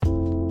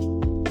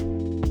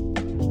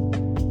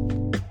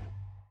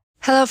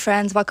Hello,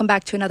 friends. Welcome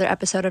back to another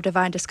episode of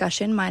Divine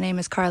Discussion. My name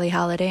is Carly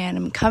Halliday, and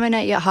I'm coming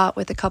at you hot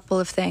with a couple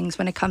of things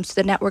when it comes to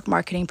the network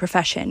marketing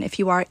profession. If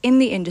you are in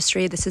the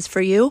industry, this is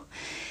for you.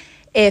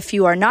 If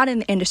you are not in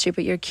the industry,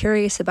 but you're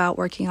curious about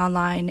working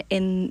online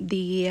in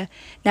the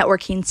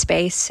networking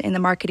space, in the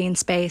marketing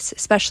space,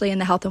 especially in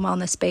the health and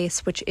wellness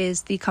space, which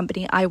is the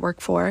company I work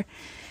for,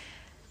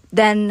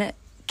 then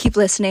keep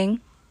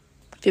listening.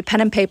 If you have pen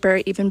and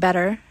paper, even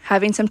better.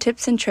 Having some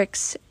tips and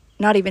tricks.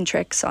 Not even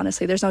tricks,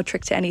 honestly. There's no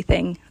trick to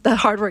anything. The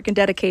hard work and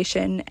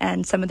dedication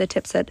and some of the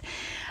tips that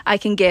I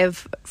can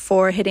give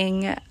for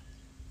hitting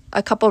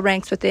a couple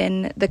ranks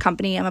within the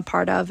company I'm a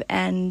part of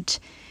and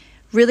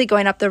really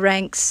going up the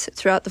ranks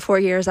throughout the 4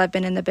 years I've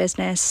been in the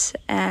business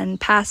and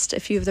past a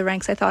few of the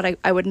ranks I thought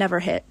I would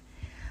never hit.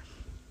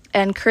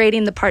 And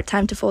creating the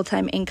part-time to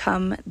full-time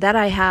income that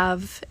I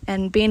have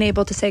and being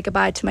able to say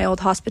goodbye to my old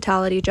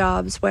hospitality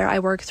jobs where I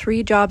work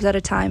 3 jobs at a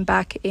time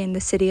back in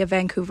the city of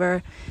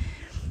Vancouver.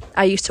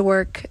 I used to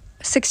work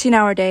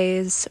 16-hour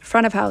days,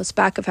 front of house,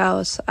 back of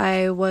house.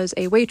 I was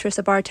a waitress,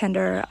 a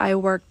bartender. I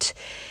worked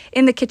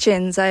in the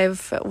kitchens.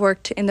 I've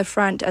worked in the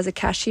front as a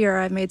cashier.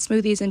 I've made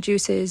smoothies and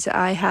juices.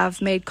 I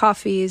have made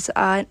coffees.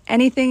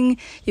 Anything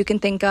you can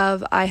think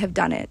of, I have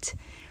done it.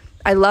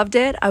 I loved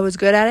it. I was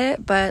good at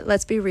it. But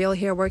let's be real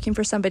here. Working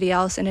for somebody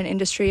else in an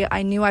industry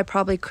I knew I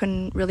probably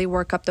couldn't really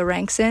work up the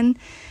ranks in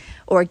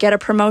or get a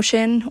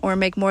promotion or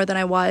make more than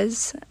I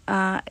was.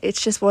 It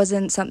just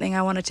wasn't something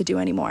I wanted to do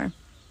anymore.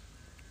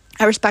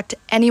 I respect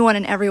anyone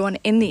and everyone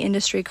in the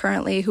industry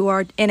currently who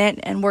are in it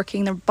and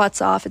working their butts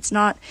off. It's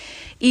not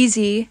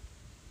easy,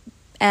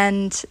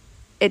 and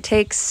it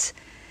takes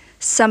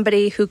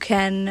somebody who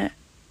can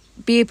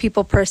be a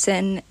people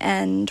person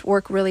and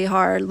work really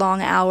hard,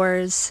 long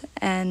hours.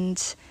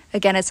 And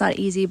again, it's not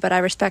easy, but I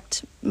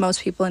respect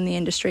most people in the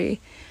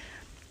industry.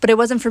 But it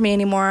wasn't for me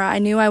anymore. I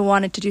knew I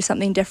wanted to do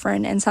something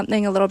different and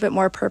something a little bit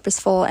more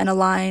purposeful and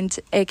aligned,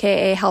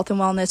 aka health and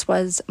wellness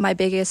was my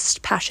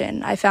biggest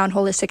passion. I found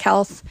holistic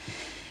health.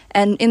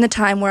 And in the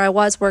time where I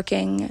was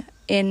working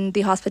in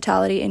the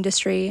hospitality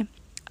industry,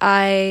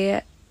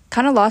 I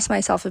kind of lost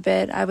myself a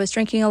bit. I was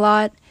drinking a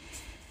lot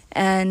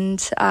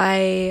and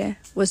I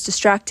was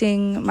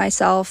distracting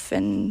myself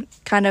and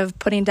kind of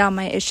putting down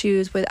my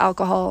issues with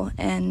alcohol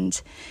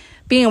and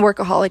being a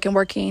workaholic and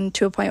working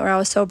to a point where I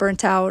was so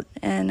burnt out.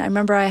 And I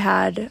remember I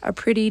had a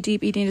pretty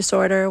deep eating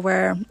disorder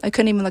where I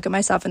couldn't even look at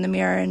myself in the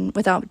mirror and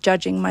without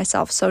judging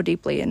myself so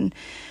deeply. And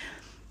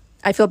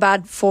I feel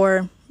bad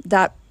for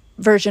that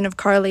version of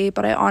Carly,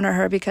 but I honor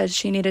her because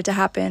she needed to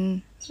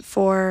happen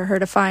for her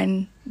to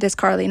find this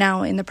Carly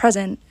now in the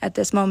present at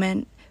this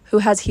moment who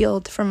has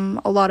healed from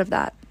a lot of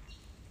that.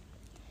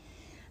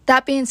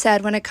 That being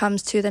said, when it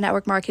comes to the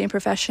network marketing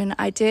profession,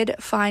 I did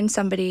find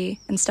somebody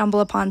and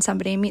stumble upon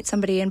somebody, meet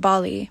somebody in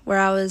Bali, where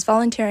I was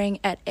volunteering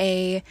at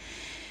a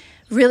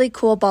really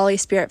cool Bali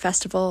Spirit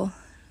Festival.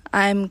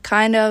 I'm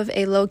kind of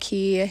a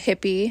low-key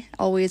hippie,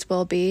 always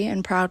will be,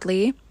 and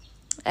proudly.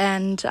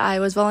 And I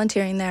was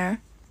volunteering there,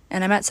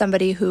 and I met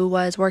somebody who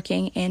was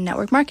working in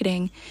network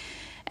marketing,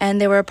 and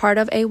they were a part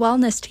of a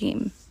wellness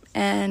team.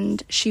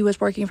 And she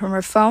was working from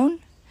her phone.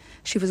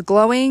 She was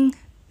glowing.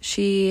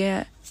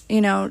 She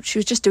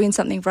was just doing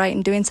something right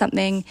and doing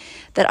something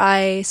that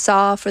I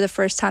saw for the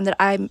first time that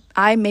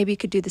I maybe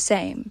could do the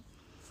same.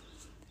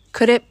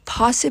 Could it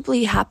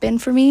possibly happen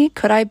for me?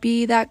 Could I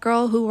be that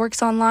girl who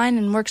works online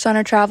and works on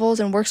her travels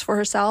and works for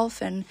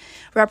herself and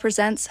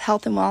represents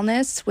health and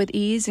wellness with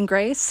ease and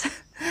grace?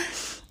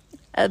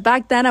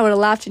 Back then, I would have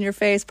laughed in your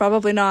face.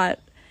 Probably not.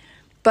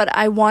 But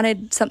I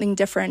wanted something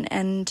different,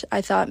 and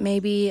I thought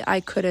maybe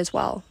I could as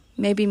well.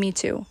 Maybe me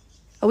too.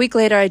 A week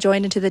later, I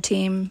joined into the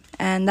team,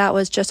 and that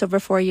was just over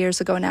 4 years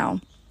ago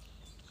now.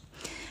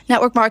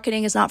 Network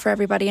marketing is not for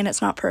everybody, and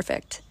it's not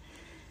perfect.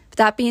 But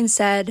that being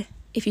said,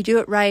 if you do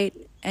it right,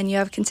 and you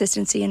have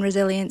consistency and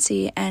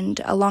resiliency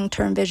and a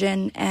long-term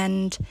vision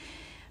and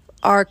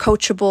are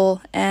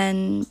coachable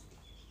and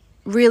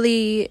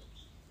really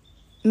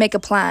make a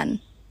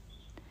plan,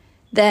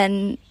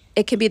 then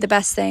it could be the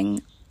best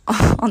thing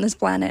on this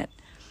planet.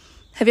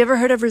 Have you ever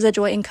heard of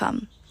residual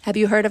income? Have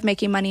you heard of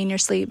making money in your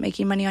sleep,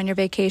 making money on your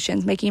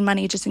vacations, making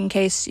money just in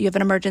case you have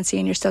an emergency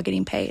and you're still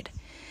getting paid?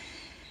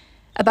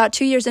 About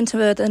 2 years into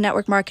the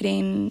network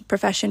marketing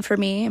profession for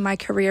me and my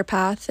career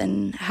path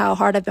and how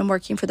hard I've been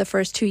working for the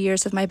first 2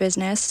 years of my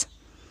business,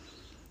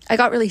 I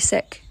got really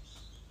sick.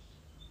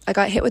 I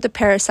got hit with a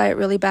parasite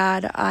really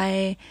bad.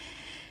 I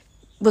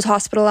was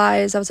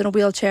hospitalized. I was in a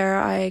wheelchair.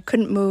 I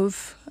couldn't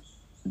move.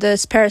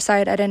 This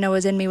parasite I didn't know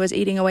was in me was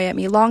eating away at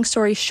me. Long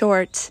story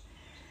short,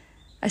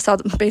 I saw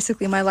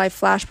basically my life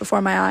flash before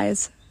my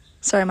eyes.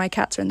 Sorry, my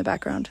cats are in the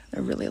background.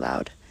 They're really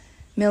loud.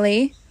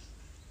 Millie,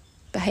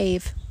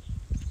 behave.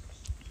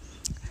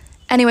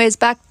 Anyways,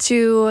 back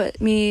to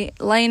me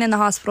laying in the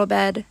hospital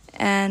bed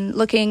and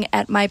looking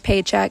at my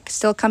paycheck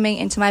still coming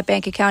into my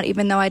bank account,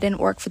 even though I didn't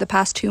work for the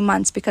past 2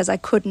 months because I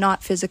could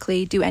not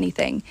physically do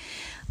anything.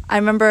 I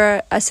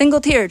remember a single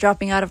tear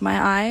dropping out of my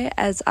eye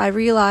as I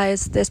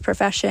realized this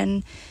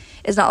profession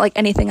is not like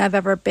anything I've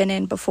ever been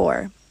in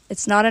before.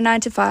 It's not a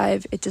 9 to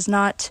 5. It does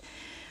not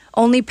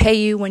only pay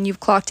you when you've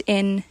clocked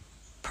in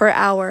per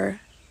hour,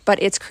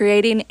 but it's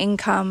creating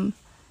income,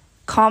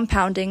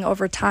 compounding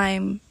over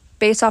time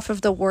based off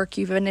of the work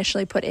you've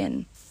initially put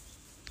in.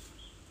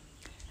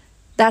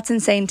 That's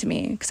insane to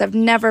me because I've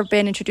never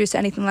been introduced to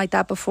anything like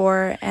that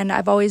before, and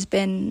I've always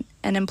been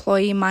an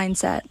employee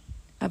mindset.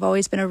 I've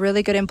always been a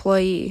really good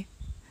employee,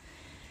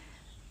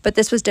 but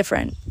this was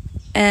different,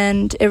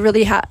 and it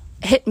really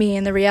hit me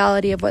in the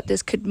reality of what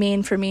this could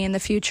mean for me in the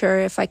future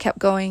if I kept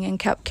going and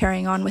kept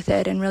carrying on with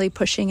it and really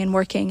pushing and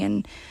working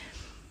and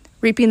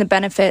reaping the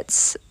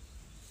benefits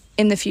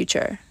in the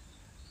future,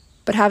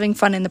 but having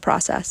fun in the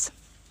process.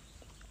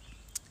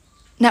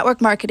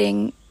 Network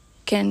marketing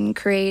can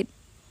create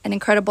an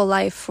incredible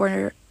life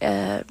for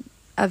a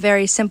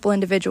very simple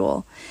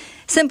individual.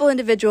 Simple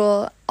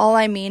individual, all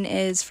I mean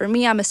is, for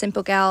me, I'm a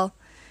simple gal.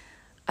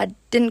 I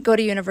didn't go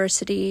to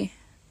university.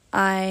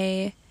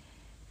 I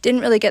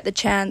didn't really get the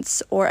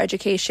chance or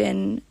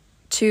education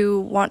to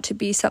want to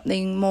be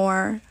something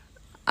more.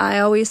 I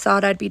always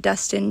thought I'd be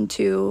destined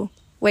to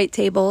wait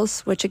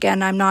tables, which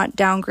again, I'm not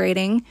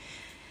downgrading,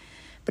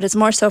 but it's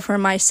more so for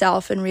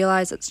myself, and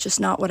realize it's just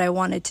not what I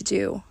wanted to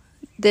do.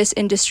 This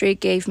industry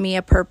gave me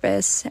a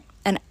purpose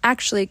and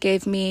actually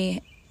gave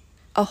me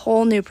a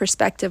whole new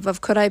perspective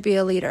of, could I be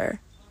a leader?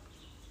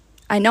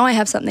 I know I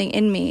have something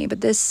in me,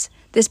 but this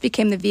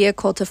became the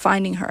vehicle to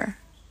finding her.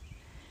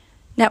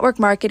 Network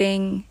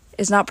marketing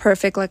is not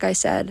perfect, like I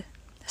said.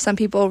 Some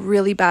people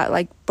really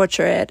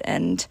butcher it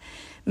and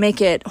make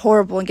it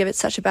horrible and give it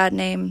such a bad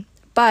name.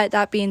 But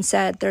that being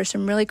said, there's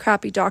some really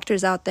crappy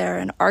doctors out there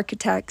and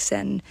architects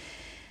and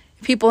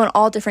people in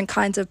all different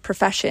kinds of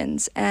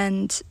professions.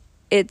 And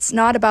it's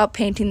not about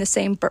painting the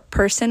same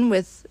person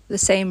with the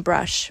same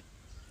brush.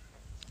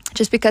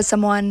 Just because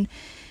someone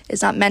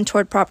is not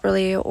mentored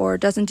properly or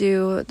doesn't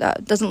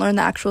learn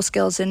the actual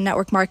skills in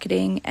network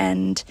marketing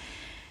and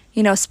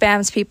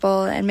spams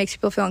people and makes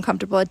people feel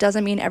uncomfortable, it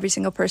doesn't mean every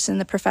single person in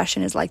the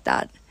profession is like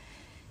that.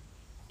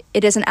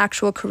 It is an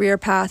actual career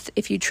path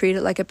if you treat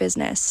it like a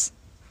business.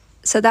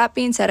 So that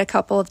being said, a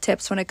couple of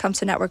tips when it comes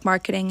to network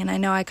marketing, and I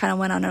know I kind of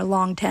went on a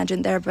long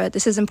tangent there, but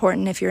this is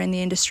important if you're in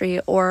the industry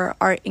or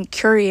are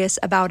curious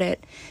about the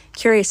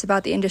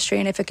industry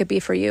and if it could be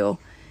for you.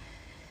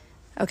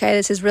 Okay,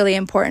 this is really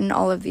important,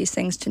 all of these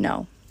things to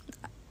know.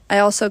 I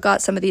also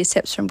got some of these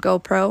tips from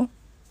GoPro.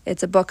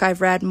 It's a book I've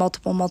read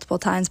multiple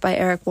times by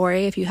Eric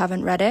Worre. If you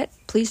haven't read it,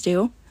 please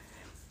do.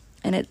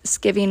 And it's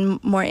giving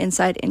more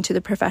insight into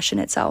the profession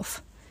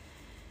itself.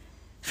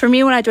 For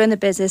me, when I joined the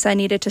business, I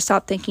needed to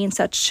stop thinking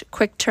such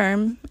quick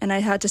term, and I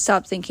had to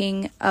stop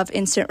thinking of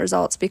instant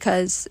results,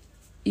 because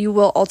you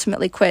will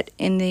ultimately quit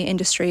in the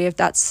industry if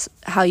that's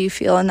how you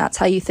feel and that's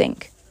how you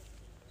think.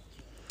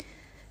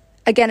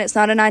 Again, it's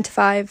not a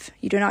 9-to-5.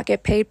 You do not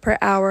get paid per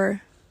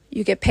hour.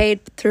 You get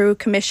paid through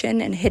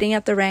commission and hitting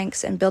up the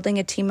ranks and building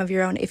a team of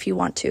your own if you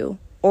want to,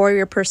 or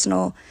your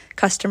personal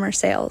customer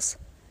sales.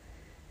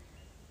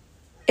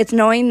 It's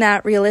knowing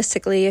that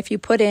realistically, if you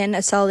put in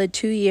a solid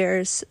 2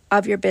 years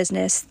of your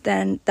business,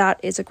 then that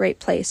is a great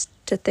place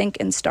to think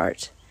and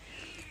start.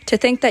 To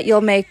think that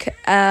you'll make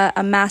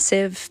a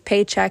massive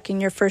paycheck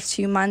in your first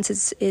few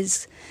months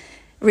is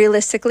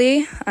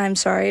realistically, I'm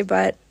sorry,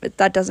 but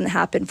that doesn't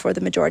happen for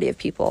the majority of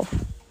people.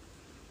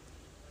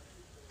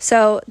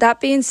 So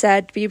that being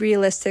said, be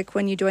realistic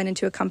when you join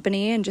into a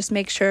company and just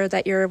make sure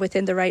that you're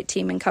within the right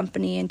team and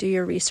company and do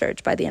your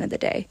research by the end of the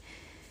day.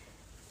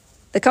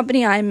 The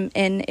company I'm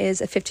in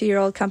is a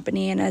 50-year-old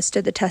company and has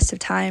stood the test of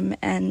time,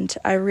 and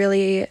I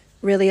really,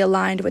 really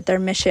aligned with their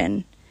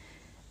mission.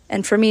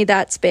 And for me,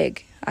 that's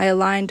big. I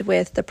aligned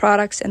with the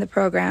products and the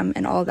program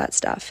and all of that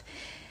stuff.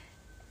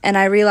 And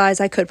I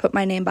realized I could put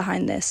my name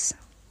behind this.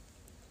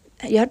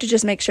 You have to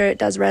just make sure it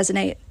does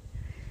resonate.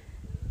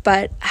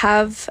 But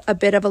have a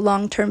bit of a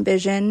long-term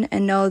vision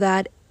and know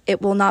that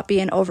it will not be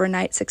an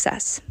overnight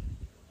success.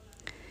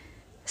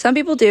 Some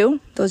people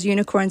do, those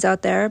unicorns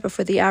out there, but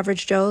for the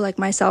average Joe like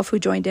myself who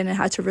joined in and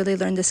had to really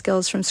learn the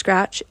skills from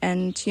scratch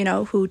and,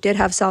 who did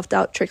have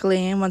self-doubt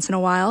trickling in once in a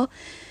while,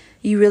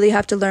 you really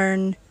have to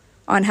learn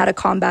on how to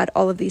combat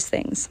all of these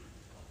things.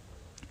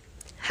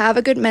 Have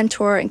a good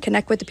mentor and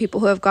connect with the people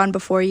who have gone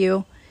before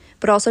you,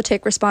 but also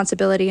take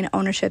responsibility and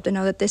ownership to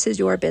know that this is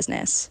your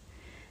business.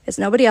 It's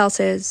nobody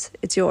else's,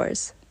 it's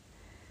yours.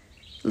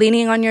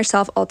 Leaning on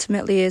yourself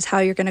ultimately is how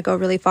you're going to go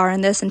really far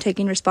in this, and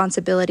taking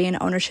responsibility and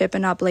ownership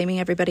and not blaming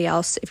everybody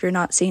else if you're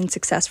not seeing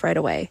success right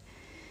away.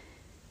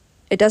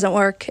 It doesn't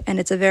work, and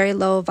it's a very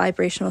low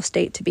vibrational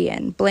state to be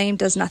in. Blame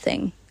does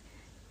nothing.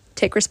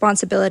 Take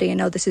responsibility and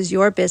know this is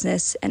your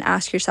business, and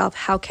ask yourself,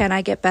 how can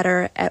I get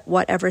better at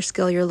whatever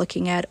skill you're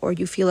looking at or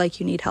you feel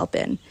like you need help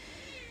in?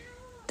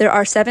 There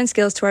are 7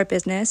 skills to our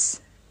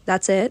business.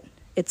 That's it.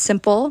 It's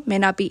simple. May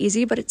not be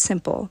easy, but it's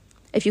simple.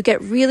 If you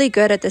get really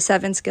good at the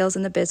 7 skills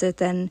in the business,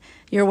 then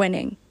you're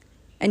winning,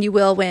 and you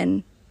will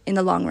win in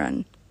the long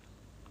run.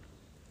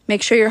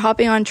 Make sure you're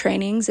hopping on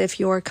trainings if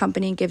your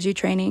company gives you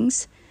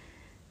trainings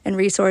and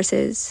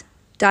resources.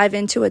 Dive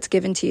into what's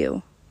given to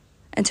you.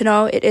 And to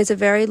know it is a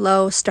very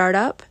low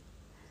startup.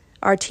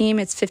 Our team,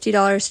 it's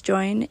 $50 to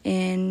join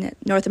in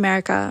North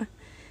America.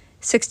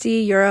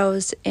 60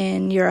 euros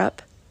in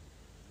Europe.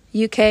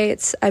 UK,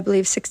 it's, I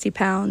believe, 60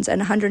 pounds and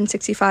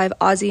 165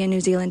 Aussie and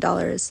New Zealand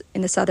dollars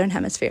in the Southern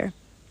Hemisphere.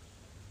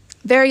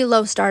 Very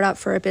low startup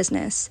for a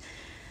business.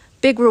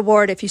 Big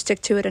reward if you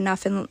stick to it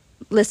enough and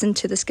listen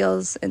to the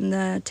skills and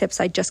the tips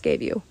I just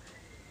gave you.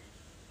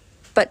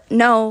 But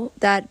know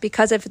that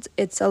because if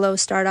it's a low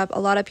startup, a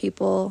lot of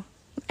people,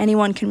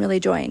 anyone can really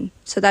join.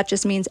 So that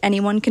just means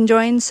anyone can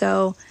join.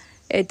 So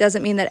it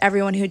doesn't mean that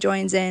everyone who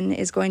joins in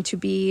is going to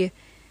be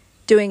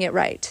doing it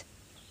right.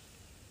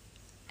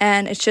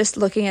 And it's just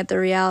looking at the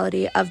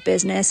reality of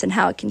business and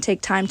how it can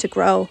take time to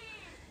grow,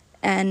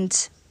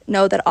 and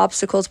know that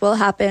obstacles will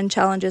happen,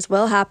 challenges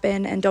will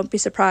happen, and don't be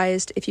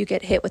surprised if you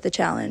get hit with a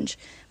challenge.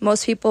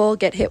 Most people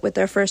get hit with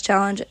their first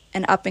challenge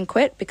and up and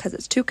quit because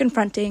it's too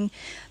confronting.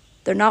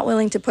 They're not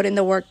willing to put in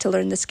the work to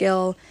learn the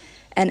skill,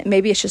 and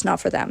maybe it's just not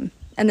for them.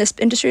 And this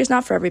industry is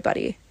not for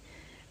everybody.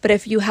 But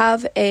if you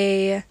have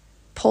a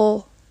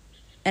pull,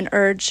 an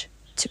urge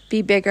to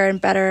be bigger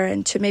and better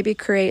and to maybe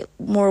create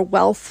more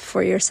wealth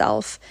for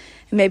yourself,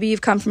 and maybe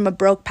you've come from a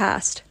broke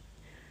past,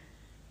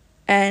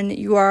 and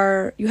you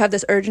have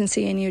this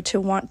urgency in you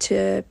to want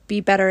to be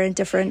better and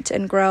different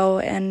and grow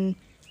and,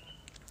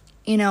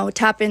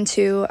 tap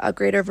into a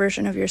greater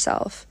version of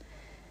yourself.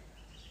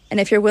 And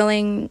if you're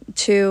willing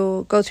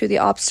to go through the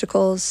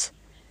obstacles,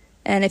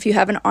 and if you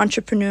have an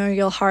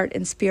entrepreneurial heart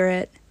and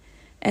spirit,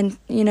 and,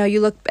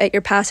 you look at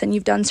your past and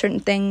you've done certain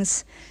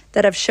things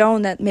that have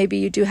shown that maybe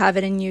you do have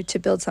it in you to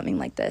build something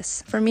like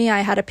this. For me,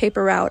 I had a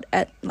paper route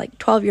at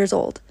 12 years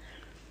old.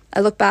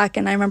 I look back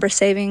and I remember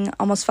saving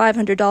almost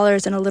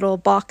 $500 in a little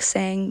box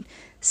saying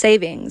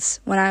savings.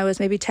 When I was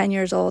maybe 10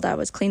 years old, I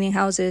was cleaning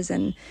houses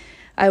and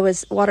I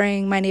was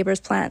watering my neighbor's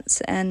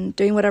plants and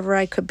doing whatever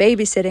I could,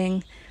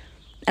 babysitting.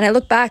 And I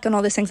look back on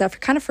all these things, I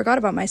kind of forgot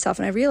about myself,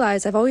 and I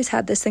realized I've always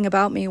had this thing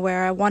about me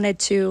where I wanted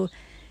to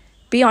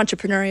be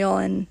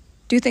entrepreneurial and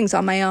do things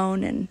on my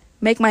own and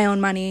make my own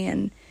money.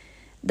 And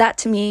that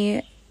to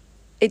me,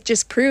 it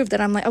just proved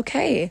that I'm like,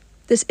 okay,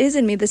 this is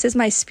in me. This is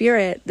my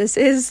spirit. This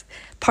is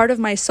part of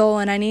my soul.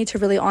 And I need to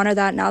really honor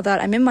that now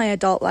that I'm in my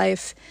adult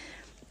life.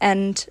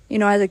 And,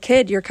 as a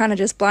kid, you're kind of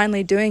just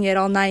blindly doing it,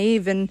 all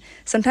naive. And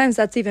sometimes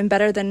that's even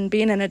better than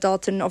being an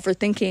adult and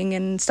overthinking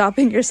and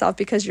stopping yourself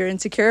because you're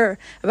insecure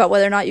about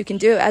whether or not you can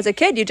do it. As a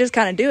kid, you just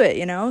kind of do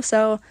it,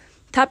 So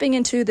tapping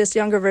into this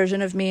younger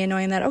version of me and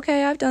knowing that,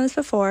 okay, I've done this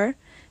before.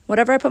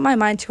 Whatever I put my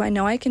mind to, I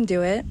know I can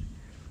do it.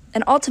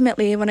 And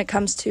ultimately, when it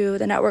comes to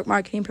the network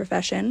marketing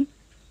profession,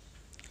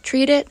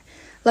 treat it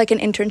like an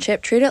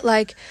internship. Treat it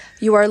like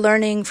you are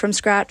learning from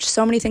scratch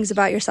so many things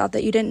about yourself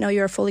that you didn't know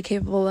you were fully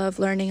capable of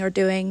learning or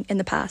doing in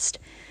the past.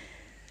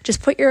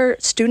 Just put your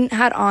student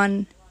hat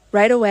on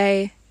right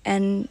away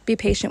and be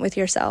patient with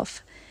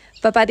yourself.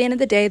 But by the end of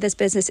the day, this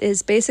business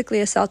is basically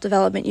a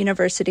self-development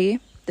university.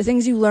 The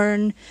things you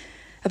learn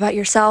about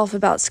yourself,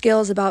 about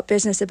skills, about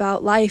business,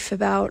 about life,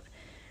 about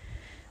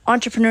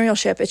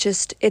entrepreneurship,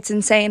 it's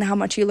insane how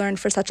much you learn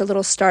for such a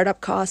little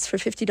startup cost. For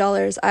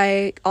 $50,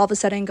 I all of a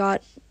sudden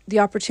got the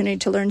opportunity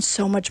to learn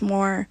so much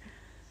more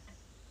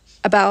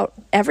about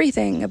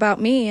everything,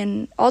 about me,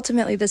 and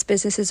ultimately this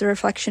business is a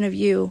reflection of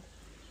you.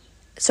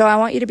 So I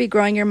want you to be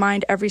growing your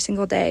mind every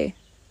single day.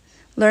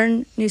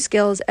 Learn new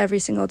skills every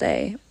single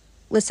day.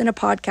 Listen to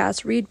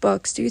podcasts, read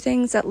books, do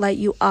things that light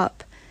you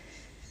up.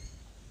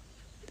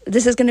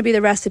 This is going to be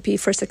the recipe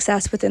for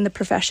success within the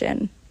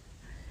profession.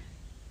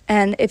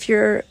 And if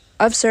you're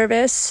of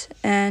service,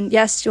 and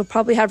yes, you'll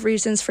probably have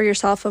reasons for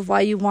yourself of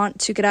why you want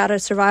to get out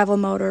of survival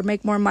mode or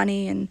make more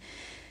money and,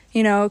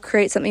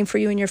 create something for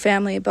you and your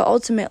family. But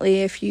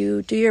ultimately, if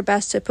you do your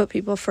best to put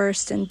people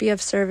first and be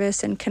of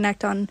service and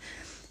connect on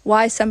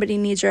why somebody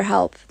needs your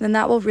help, then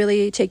that will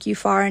really take you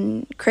far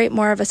and create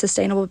more of a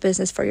sustainable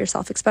business for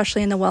yourself,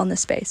 especially in the wellness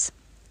space.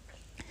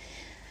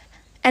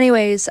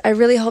 Anyways, I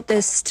really hope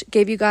this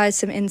gave you guys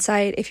some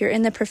insight. If you're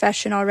in the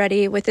profession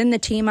already, within the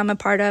team I'm a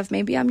part of,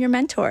 maybe I'm your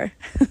mentor.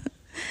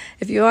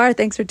 If you are,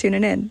 thanks for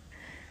tuning in.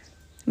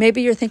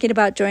 Maybe you're thinking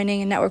about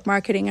joining in network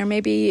marketing, or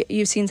maybe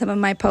you've seen some of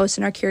my posts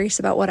and are curious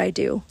about what I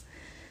do.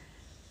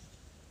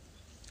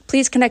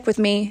 Please connect with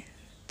me.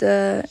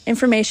 The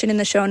information in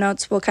the show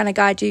notes will kind of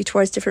guide you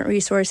towards different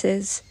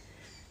resources.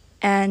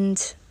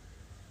 And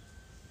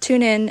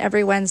tune in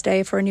every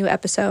Wednesday for a new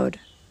episode,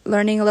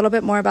 learning a little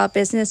bit more about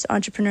business,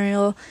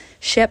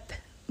 entrepreneurship,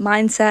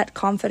 mindset,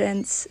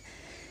 confidence,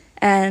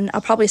 and I'll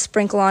probably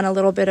sprinkle on a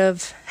little bit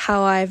of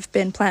how I've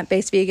been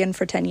plant-based vegan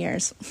for 10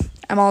 years.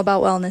 I'm all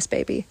about wellness,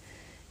 baby.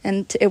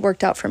 And it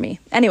worked out for me.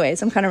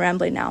 Anyways, I'm kind of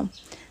rambling now.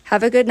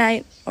 Have a good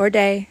night or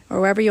day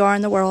or wherever you are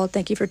in the world.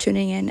 Thank you for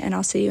tuning in, and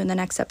I'll see you in the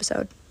next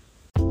episode.